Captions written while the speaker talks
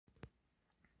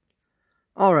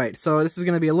Alright, so this is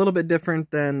going to be a little bit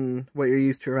different than what you're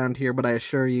used to around here, but I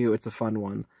assure you it's a fun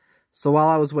one. So while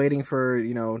I was waiting for,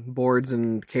 boards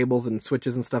and cables and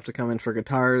switches and stuff to come in for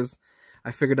guitars, I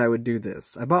figured I would do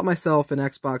this. I bought myself an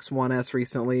Xbox One S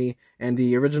recently, and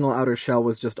the original outer shell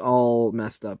was just all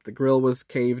messed up. The grill was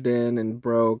caved in and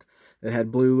broke. It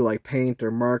had blue, like, paint or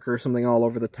marker or something all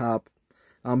over the top.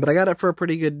 But I got it for a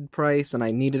pretty good price, and I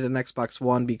needed an Xbox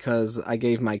One because I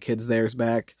gave my kids theirs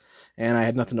back, and I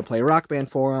had nothing to play Rock Band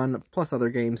 4 on, plus other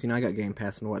games. I got Game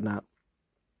Pass and whatnot.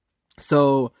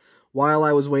 So while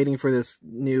I was waiting for this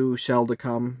new shell to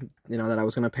come, that I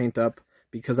was going to paint up,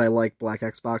 because I like black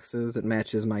Xboxes, it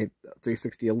matches my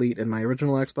 360 Elite and my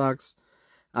original Xbox,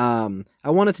 I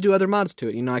wanted to do other mods to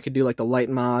it. I could do like the light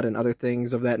mod and other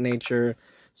things of that nature.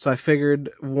 So I figured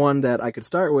one that I could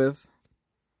start with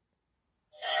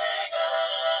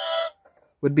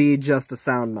would be just a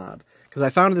sound mod. Because I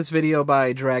found this video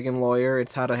by Dragon Lawyer.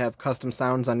 It's how to have custom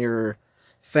sounds on your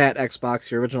fat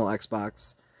Xbox, your original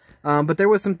Xbox. But there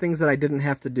was some things that I didn't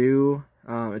have to do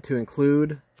to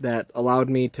include that allowed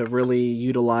me to really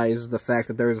utilize the fact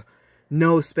that there's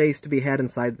no space to be had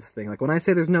inside this thing. Like, when I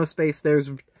say there's no space,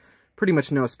 there's pretty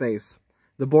much no space.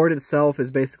 The board itself is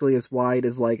basically as wide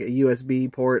as like a USB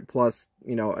port plus,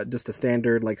 just a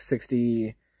standard like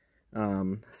 60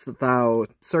 thou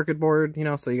circuit board,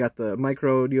 so you got the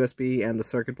micro USB and the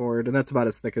circuit board, and that's about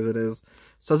as thick as it is.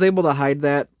 So I was able to hide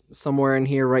that somewhere in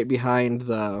here right behind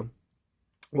the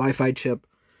Wi-Fi chip.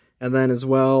 And then as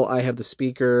well, I have the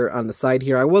speaker on the side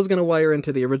here. I was going to wire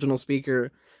into the original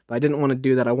speaker, but I didn't want to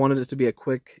do that. I wanted it to be a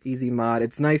quick, easy mod.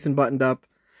 It's nice and buttoned up.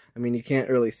 I mean, you can't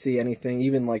really see anything.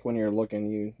 Even like when you're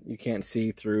looking, you can't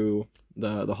see through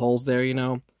the holes there,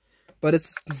 But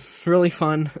it's really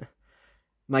fun.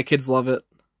 My kids love it.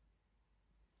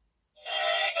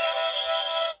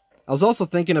 I was also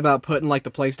thinking about putting like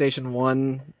the PlayStation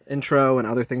 1 intro and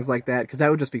other things like that, because that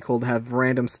would just be cool to have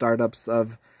random startups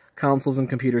of consoles and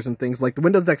computers and things. Like the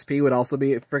Windows XP would also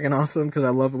be freaking awesome, because I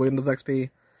love Windows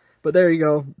XP. But there you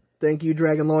go. Thank you,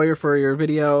 Dragon Lawyer, for your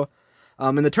video.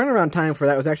 And the turnaround time for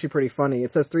that was actually pretty funny.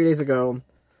 It says 3 days ago.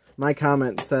 My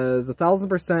comment says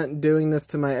 1,000% doing this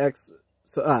to my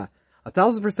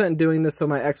 1,000% doing this so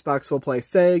my Xbox will play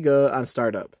Sega on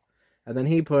startup. And then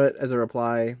he put as a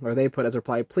reply, or they put as a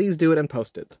reply, please do it and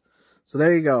post it. So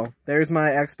there you go. There's my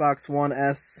Xbox One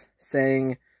S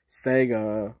saying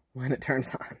Sega when it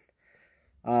turns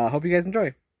on. Hope you guys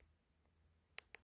enjoy.